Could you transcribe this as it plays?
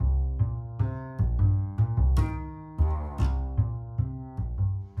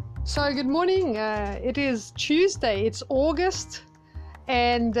So good morning. It is Tuesday. It's August,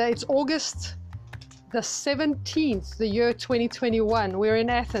 and it's August the 17th, the year 2021. We're in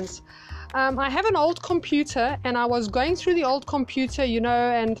Athens. I have an old computer, and I was going through the old computer,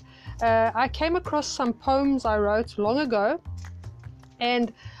 and I came across some poems I wrote long ago,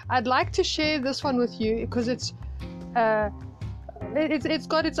 and I'd like to share this one with you because it's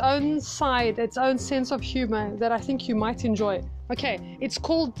got its own side, its own sense of humor that I think you might enjoy. Okay, it's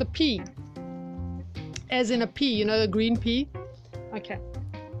called The Pea, as in a pea, the green pea. Okay,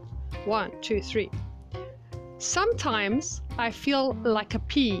 1, 2, 3. Sometimes I feel like a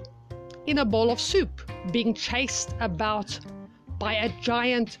pea in a bowl of soup, being chased about by a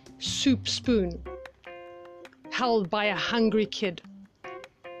giant soup spoon, held by a hungry kid.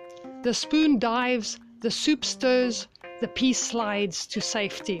 The spoon dives, the soup stirs, the pea slides to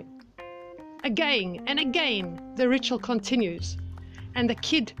safety. Again and again, the ritual continues, and the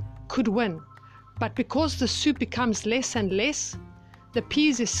kid could win. But because the soup becomes less and less, the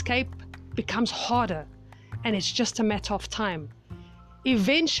pea's escape becomes harder, and it's just a matter of time.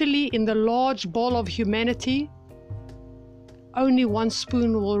 Eventually, in the large bowl of humanity, only one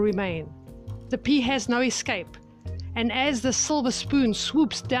spoon will remain. The pea has no escape, and as the silver spoon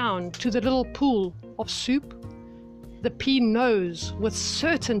swoops down to the little pool of soup, the pea knows with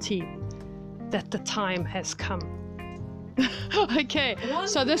certainty that the time has come. Okay,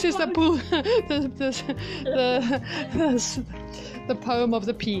 so this is the pool, the poem of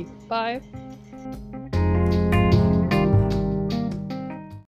the pea. Bye.